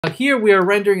Here we are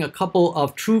rendering a couple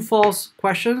of true-false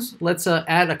questions. Let's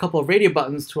add a couple of radio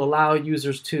buttons to allow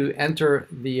users to enter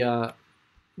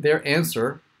their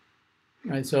answer.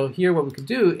 Right, so here what we could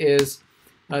do is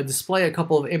display a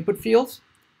couple of input fields,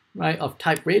 right, of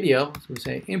type radio. So we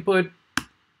say input,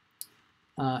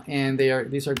 and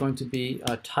these are going to be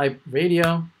type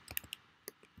radio,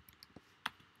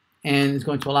 and it's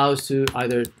going to allow us to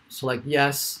either select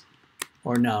yes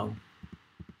or no.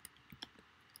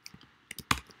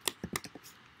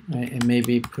 Right, and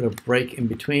maybe put a break in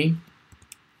between.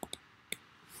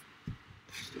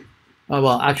 Oh,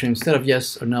 well, actually, instead of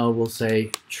yes or no, we'll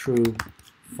say true,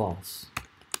 false.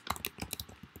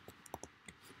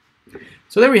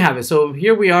 So there we have it. So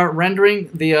here we are rendering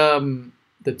the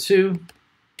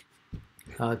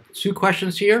two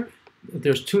questions here.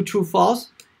 There's two true,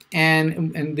 false,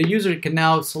 and the user can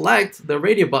now select the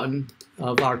radio button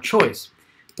of our choice.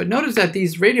 But notice that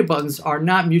these radio buttons are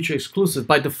not mutually exclusive.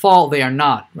 By default, they are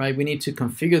not, right? We need to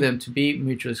configure them to be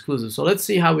mutually exclusive. So let's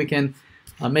see how we can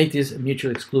make these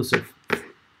mutually exclusive.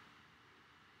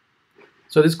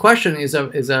 So this question is a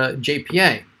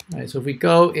JPA, right? So if we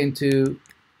go in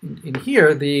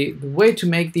here, the way to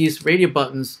make these radio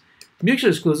buttons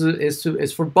mutually exclusive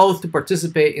is for both to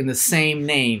participate in the same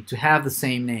name, to have the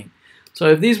same name. So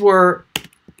if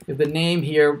the name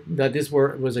here that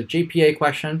was a JPA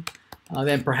question,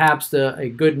 then perhaps a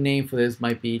good name for this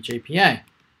might be JPA.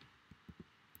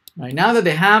 Right, now that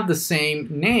they have the same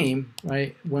name,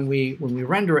 right, when we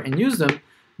render and use them,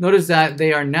 notice that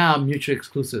they are now mutually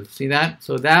exclusive. See that?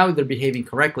 So now they're behaving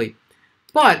correctly.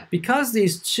 But because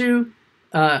these two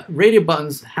radio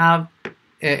buttons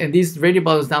and these radio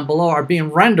buttons down below are being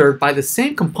rendered by the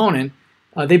same component,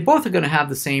 they both are going to have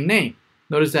the same name.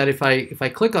 Notice that if I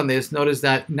click on this, notice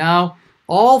that now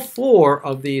all four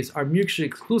of these are mutually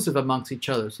exclusive amongst each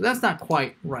other. So that's not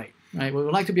quite right. Right? What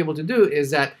we'd like to be able to do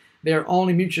is that they're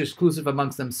only mutually exclusive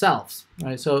amongst themselves.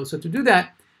 Right? So to do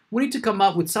that, we need to come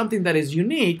up with something that is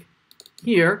unique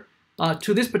here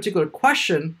to this particular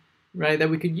question, right? That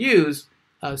we could use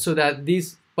so that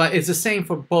but it's the same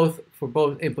for both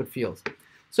input fields.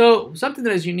 So something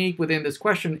that is unique within this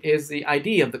question is the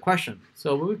ID of the question.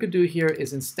 So what we could do here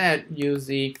is instead use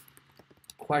the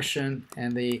question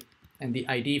and the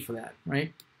ID for that,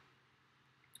 right?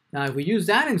 Now, if we use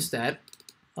that instead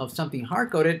of something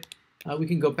hard-coded, we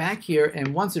can go back here,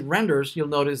 and once it renders, you'll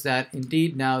notice that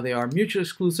indeed now they are mutually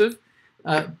exclusive,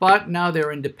 but now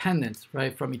they're independent,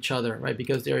 right, from each other, right?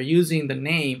 Because they're using the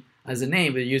name as a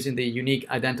name, they're using the unique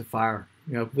identifier,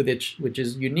 which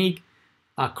is unique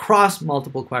across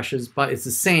multiple questions, but it's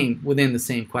the same within the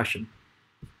same question.